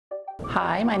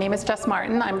Hi, my name is Jess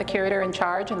Marten. I'm the curator in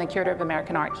charge and the curator of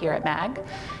American art here at MAG.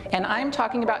 And I'm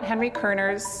talking about Henry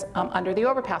Koerner's Under the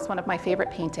Overpass, one of my favorite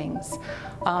paintings.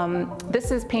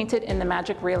 This is painted in the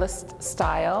magic realist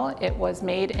style. It was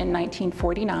made in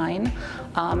 1949.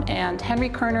 And Henry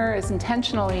Koerner is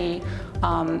intentionally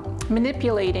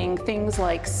manipulating things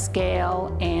like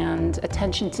scale and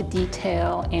attention to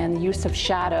detail and the use of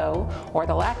shadow, or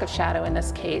the lack of shadow in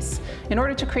this case, in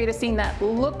order to create a scene that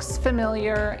looks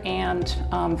familiar and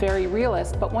very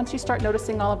realist, but once you start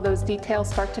noticing all of those details,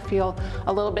 start to feel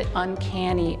a little bit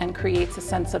uncanny and creates a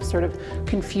sense of sort of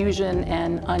confusion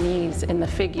and unease in the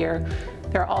figure.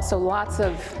 There are also lots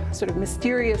of sort of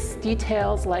mysterious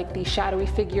details like the shadowy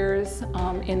figures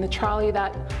in the trolley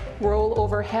that roll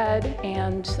overhead,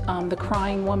 and the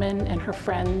crying woman and her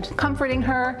friend comforting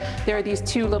her. There are these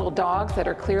two little dogs that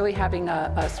are clearly having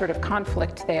a sort of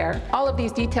conflict there. All of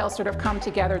these details sort of come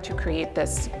together to create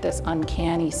this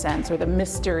uncanny sense, or the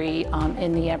mystery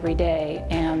in the everyday.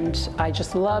 And I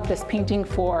just love this painting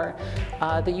for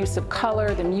the use of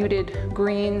color, the muted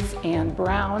greens and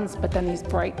browns, but then these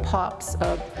bright pops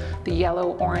of the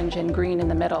yellow, orange, and green in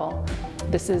the middle.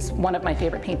 This is one of my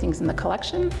favorite paintings in the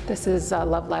collection. This is a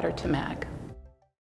love letter to MAG.